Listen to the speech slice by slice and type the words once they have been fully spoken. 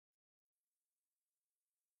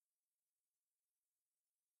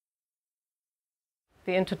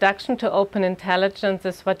The introduction to open intelligence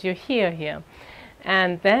is what you hear here.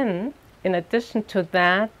 And then, in addition to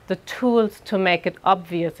that, the tools to make it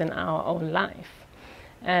obvious in our own life.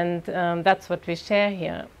 And that's what we share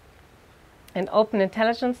here. In open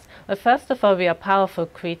intelligence, well, first of all, we are powerful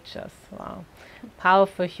creatures, wow,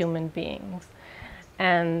 powerful human beings.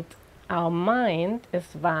 And our mind is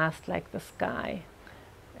vast like the sky.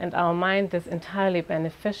 And our mind is entirely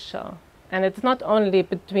beneficial. And it's not only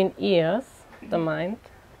between ears, the mind.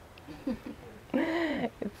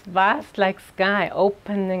 It's vast like sky,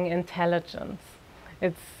 opening intelligence.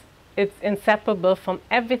 It's inseparable from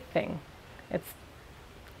everything. It's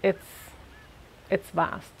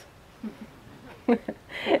vast.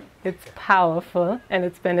 It's powerful and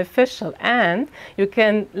it's beneficial. And you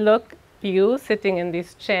can look, you sitting in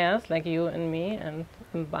these chairs, like you and me and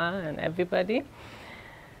Mba and everybody,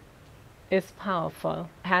 is powerful,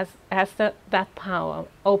 has that power,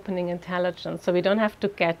 opening intelligence. So we don't have to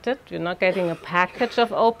get it. You're not getting a package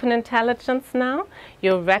of open intelligence now.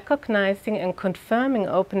 You're recognizing and confirming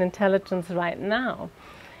open intelligence right now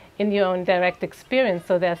in your own direct experience,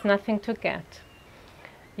 so there's nothing to get.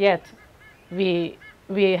 Yet we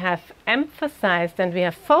have emphasized and we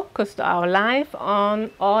have focused our life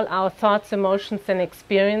on all our thoughts, emotions and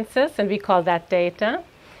experiences, and we call that data.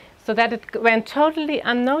 So that it went totally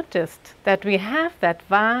unnoticed that we have that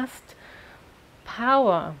vast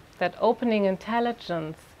power, that opening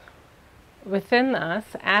intelligence within us,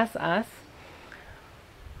 as us,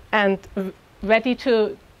 and ready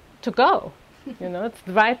to go. You know, it's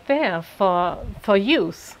right there for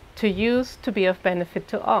use, to be of benefit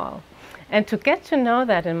to all. And to get to know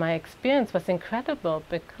that in my experience was incredible,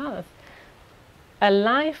 because a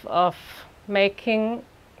life of making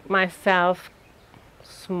myself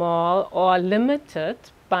small or limited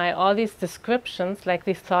by all these descriptions, like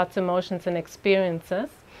these thoughts, emotions and experiences.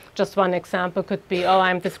 Just one example could be, oh,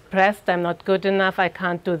 I'm depressed, I'm not good enough, I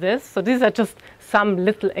can't do this. So these are just some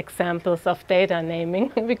little examples of data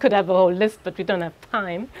naming. We could have a whole list, but we don't have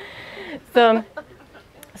time.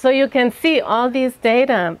 So you can see all these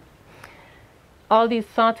data, all these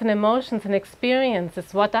thoughts and emotions and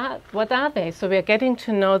experiences, what are they? So we're getting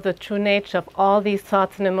to know the true nature of all these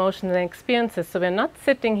thoughts and emotions and experiences. So we're not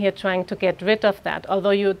sitting here trying to get rid of that. Although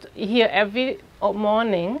you'd hear every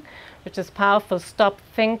morning, which is powerful, stop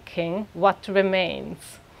thinking, what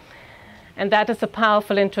remains. And that is a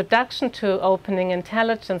powerful introduction to opening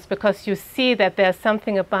intelligence, because you see that there's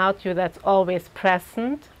something about you that's always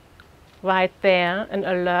present, right there, an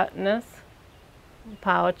alertness,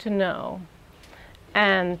 power to know.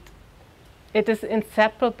 And it is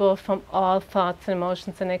inseparable from all thoughts,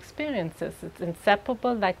 emotions and experiences. It's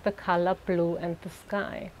inseparable like the color blue and the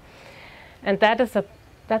sky. And that's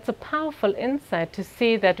a powerful insight, to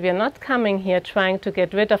see that we are not coming here trying to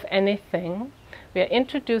get rid of anything. We are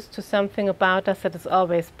introduced to something about us that is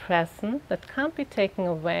always present, that can't be taken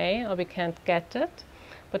away or we can't get it,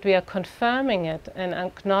 but we are confirming it and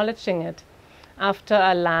acknowledging it after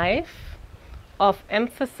a life of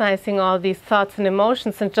emphasizing all these thoughts and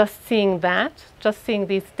emotions and just seeing that, just seeing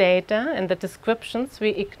these data and the descriptions. We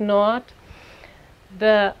ignored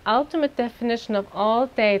the ultimate definition of all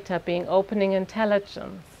data being opening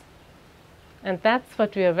intelligence. And that's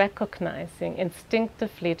what we are recognizing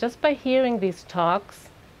instinctively, just by hearing these talks,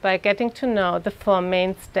 by getting to know the four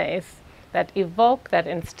mainstays that evoke that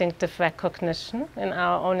instinctive recognition in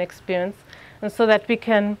our own experience, and so that we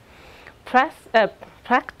can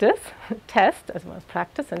practice, test, as well as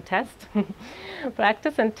practice and test,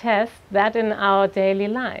 practice and test that in our daily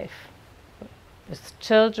life. With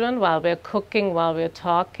children, while we're cooking, while we're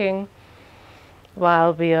talking,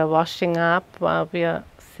 while we are washing up, while we are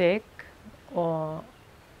sick, or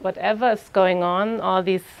whatever is going on, all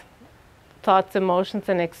these thoughts, emotions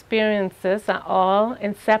and experiences are all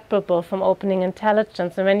inseparable from opening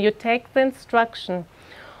intelligence. And when you take the instruction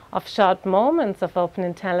of short moments of open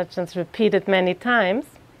intelligence repeated many times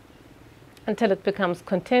until it becomes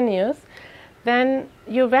continuous, then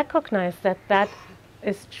you recognize that that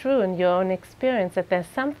is true in your own experience, that there's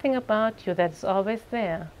something about you that is always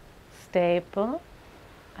there, stable,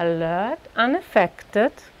 alert,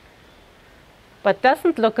 unaffected, but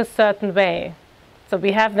doesn't look a certain way. So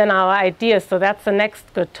we have then our ideas, so that's the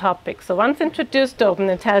next good topic. So once introduced to open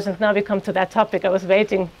intelligence, now we come to that topic. I was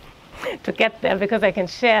waiting to get there because I can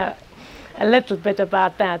share a little bit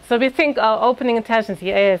about that. So we think our opening intelligence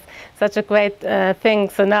is such a great thing,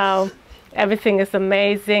 so now everything is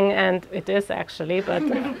amazing, and it is actually, but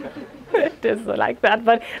it is like that.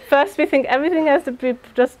 But first we think everything has to be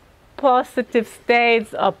just positive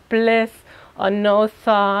states or bliss or no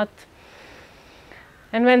thought.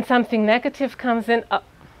 And when something negative comes in,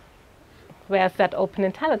 where's that open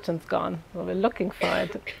intelligence gone? Well, we're looking for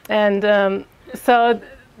it. And so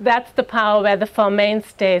that's the power where the four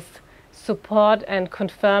mainstays support and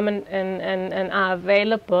confirm and are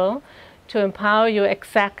available to empower you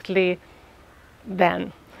exactly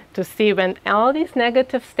then. To see when all these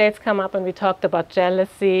negative states come up, and we talked about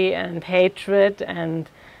jealousy and hatred and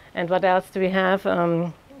what else do we have?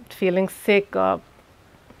 Feeling sick or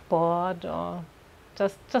bored or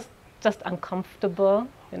just uncomfortable,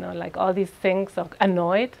 you know, like all these things, or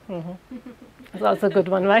annoyed. It's also a good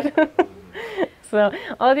one, right? So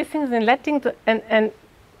all these things, and letting the,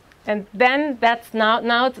 and then that's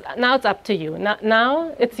now it's up to you.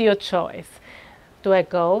 Now it's your choice. Do I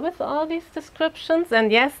go with all these descriptions?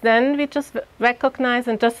 And yes, then we just recognize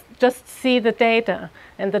and just see the data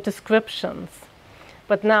and the descriptions.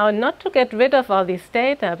 But now not to get rid of all these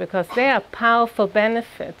data, because they are powerful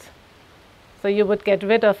benefits. So you would get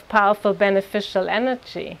rid of powerful beneficial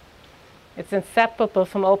energy. It's inseparable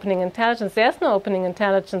from opening intelligence. There's no opening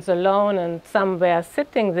intelligence alone and somewhere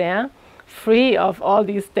sitting there, free of all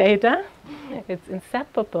these data. It's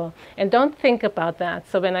inseparable. And don't think about that.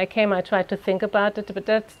 So when I came, I tried to think about it, but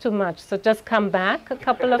that's too much. So just come back a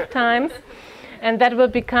couple of times, and that will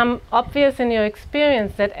become obvious in your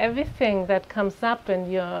experience, that everything that comes up in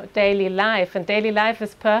your daily life, and daily life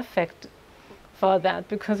is perfect for that,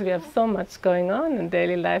 because we have so much going on in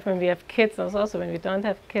daily life. When we have kids, also when we don't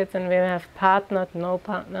have kids, and we have partner, no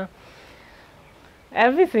partner.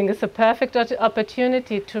 Everything is a perfect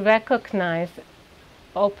opportunity to recognize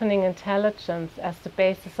opening intelligence as the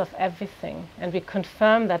basis of everything. And we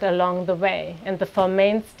confirm that along the way. And the four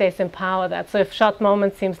mainstays empower that. So if short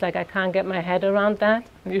moment seems like I can't get my head around that,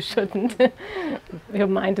 you shouldn't. Your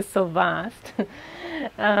mind is so vast.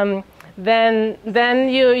 Then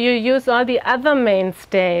you use all the other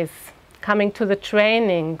mainstays, coming to the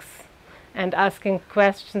trainings and asking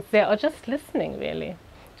questions there, or just listening really.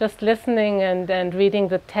 Just listening and reading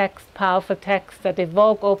the text, powerful texts that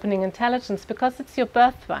evoke opening intelligence, because it's your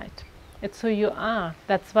birthright. It's who you are.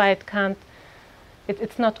 That's why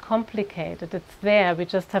it's not complicated. It's there. We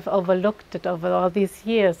just have overlooked it over all these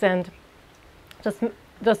years. And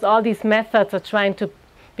just all these methods of trying to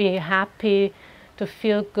be happy, to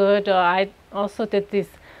feel good, or I also did these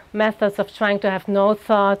methods of trying to have no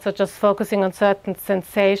thoughts, or just focusing on certain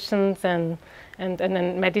sensations and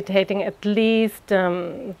then meditating at least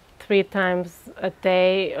 3 times a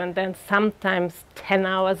day, and then sometimes 10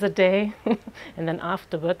 hours a day. And then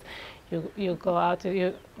afterwards you go out.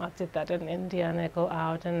 I did that in India, and I go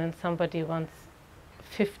out, and then somebody wants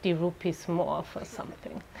 50 rupees more for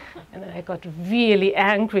something. And then I got really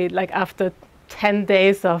angry, like after 10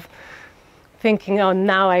 days of thinking, oh,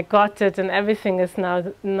 now I got it, and everything is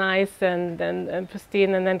now nice and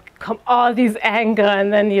pristine, and then come all these anger,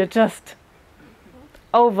 and then you just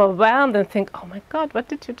overwhelmed and think, oh my God, what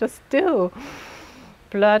did you just do?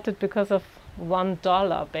 Blurted because of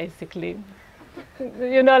 $1, basically.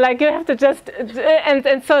 You know, like you have to just,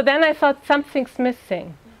 and so then I thought something's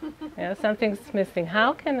missing. Yeah, something's missing.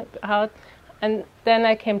 And then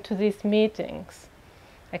I came to these meetings.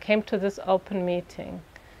 I came to this open meeting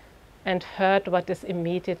and heard what is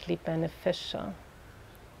immediately beneficial.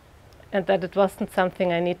 And that it wasn't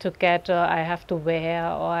something I need to get, or I have to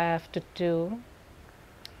wear, or I have to do.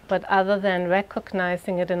 But other than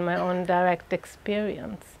recognizing it in my own direct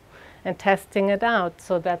experience and testing it out,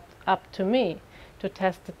 so that's up to me to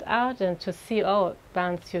test it out and to see, oh,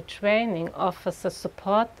 Bounce Your Training offers a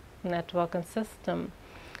support network and system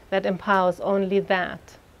that empowers only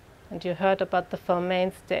that. And you heard about the 4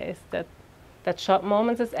 mainstays, that short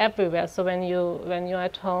moments is everywhere. So when you're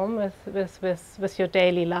at home with your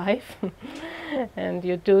daily life and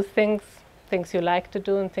you do things you like to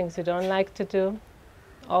do and things you don't like to do,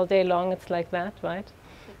 all day long it's like that, right?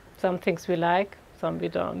 Some things we like, some we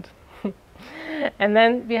don't. And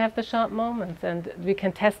then we have the short moments, and we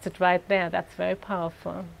can test it right there. That's very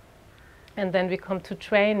powerful. And then we come to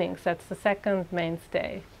trainings. That's the second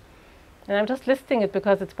mainstay. And I'm just listing it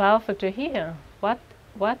because it's powerful to hear.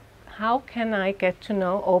 How can I get to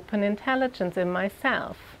know open intelligence in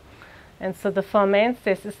myself? And so the 4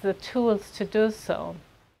 mainstays is the tools to do so.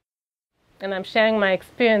 And I'm sharing my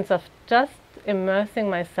experience of just immersing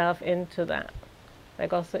myself into that.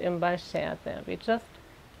 Like also Imbai shared there. We just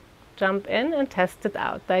jump in and test it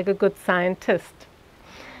out like a good scientist.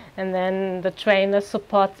 And then the trainer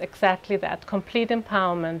supports exactly that. Complete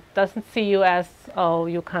empowerment. Doesn't see you as, oh,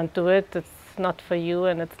 you can't do it, it's not for you,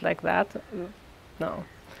 and it's like that. No.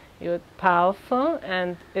 You're powerful,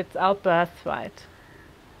 and it's our birthright.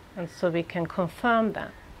 And so we can confirm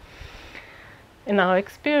that in our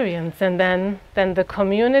experience. And then the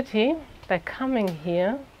community, by coming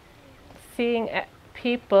here, seeing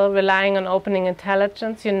people relying on opening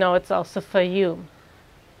intelligence, you know it's also for you.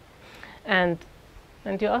 And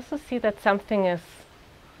you also see that something is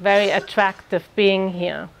very attractive being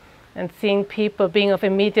here and seeing people being of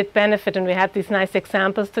immediate benefit. And we had these nice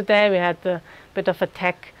examples today. We had a bit of a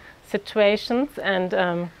tech situations,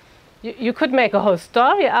 and you could make a whole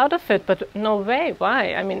story out of it, but no way.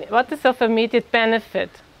 Why? I mean, what is of immediate benefit?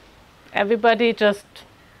 Everybody just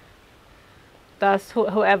does,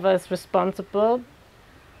 whoever is responsible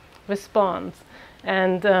responds.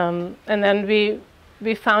 And then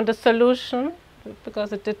we found a solution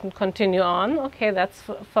because it didn't continue on. Okay, that's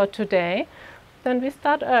for today. Then we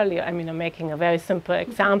start earlier. I mean, I'm making a very simple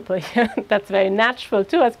example here. That's very natural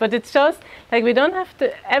to us, but it shows like we don't have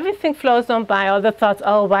to, everything flows on by, all the thoughts,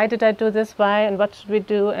 oh, why did I do this, why, and what should we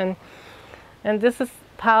do? And this is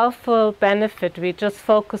powerful benefit. We just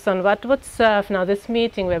focus on what would serve. Now this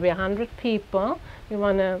meeting where we're 100 people, we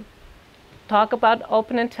want to talk about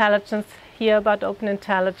open intelligence, hear about open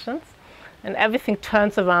intelligence, and everything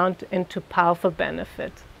turns around into powerful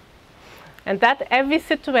benefit. And that every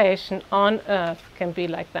situation on earth can be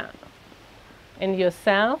like that. In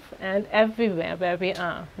yourself and everywhere where we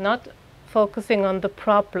are. Not focusing on the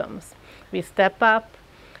problems. We step up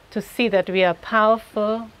to see that we are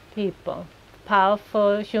powerful people,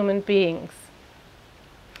 powerful human beings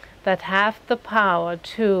that have the power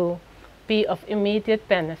to be of immediate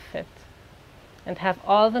benefit and have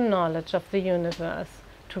all the knowledge of the universe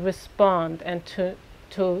to respond and to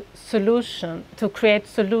create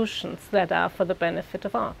solutions that are for the benefit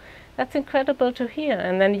of all. That's incredible to hear,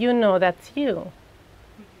 and then you know that's you.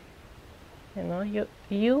 You know,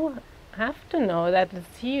 you have to know that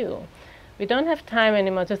it's you. We don't have time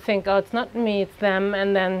anymore to think, oh, it's not me, it's them,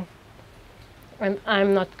 and then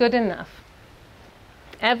I'm not good enough.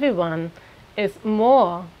 Everyone is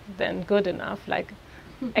more than good enough, like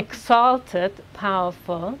exalted,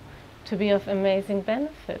 powerful, to be of amazing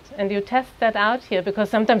benefit. And you test that out here, because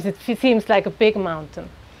sometimes it seems like a big mountain.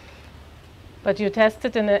 But you test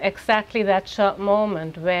it in exactly that short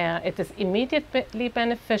moment where it is immediately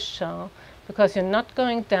beneficial, because you're not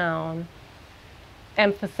going down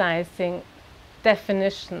emphasizing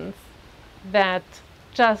definitions that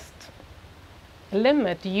just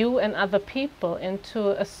limit you and other people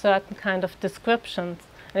into a certain kind of descriptions.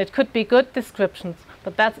 And it could be good descriptions,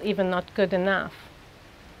 but that's even not good enough.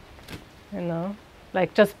 You know,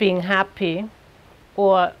 like just being happy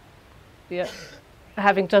or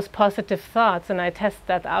having just positive thoughts, and I test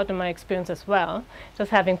that out in my experience as well.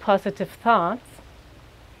 Just having positive thoughts,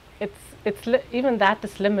 even that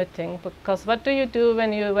is limiting, because what do you do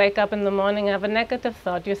when you wake up in the morning and have a negative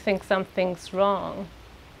thought? You think something's wrong.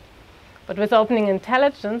 But with opening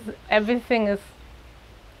intelligence, everything is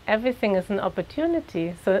an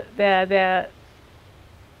opportunity. So there's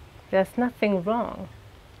nothing wrong.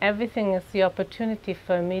 Everything is the opportunity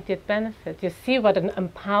for immediate benefit. You see what an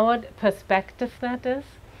empowered perspective that is?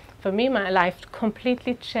 For me, my life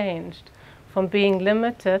completely changed from being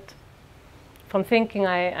limited, from thinking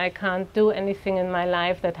I can't do anything in my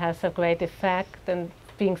life that has a great effect, and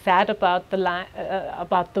being sad about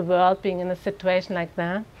the world, being in a situation like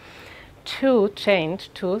that, so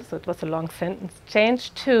it was a long sentence,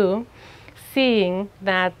 change to seeing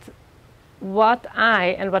that what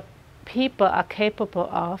I and what people are capable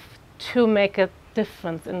of to make a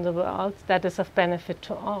difference in the world that is of benefit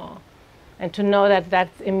to all. And to know that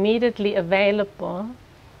that's immediately available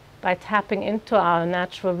by tapping into our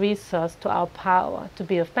natural resource, to our power, to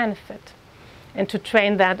be of benefit. And to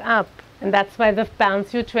train that up. And that's why the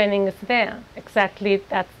Balance You training is there. Exactly,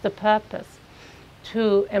 that's the purpose.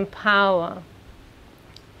 To empower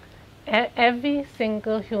every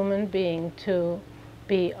single human being to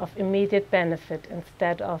be of immediate benefit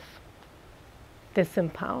instead of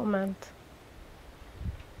disempowerment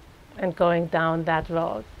and going down that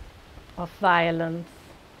road of violence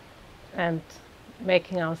and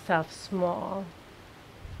making ourselves small.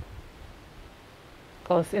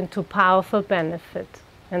 Goes into powerful benefit,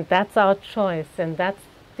 and that's our choice, and that's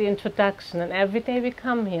the introduction. And every day we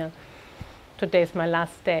come here, today's my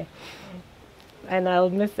last day, and I'll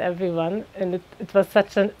miss everyone. And it was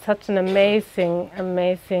such an amazing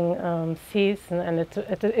season, and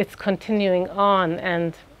it's continuing on.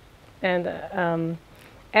 And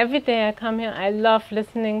every day I come here, I love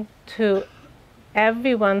listening to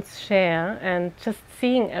everyone's share and just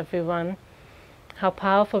seeing everyone, how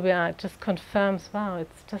powerful we are. It just confirms, wow,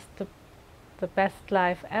 it's just the best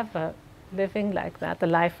life ever. Living like that, the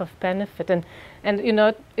life of benefit. And you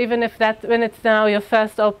know, even if that, when it's now your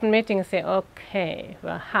first open meeting, you say, okay,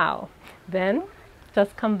 well, how? Then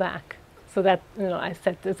just come back. So that, you know, I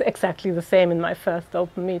said it's exactly the same in my first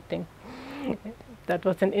open meeting. That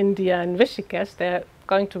was in India and Rishikesh. They're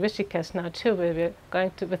going to Rishikesh now too. We're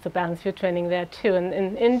going to with the Balanced View training there too. And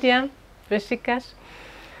in India, Rishikesh,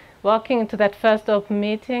 walking into that first open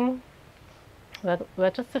meeting, were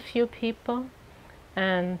just a few people,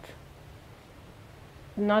 and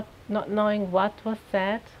not knowing what was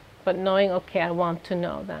said, but knowing, okay, I want to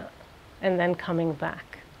know that, and then coming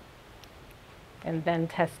back, and then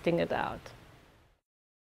testing it out.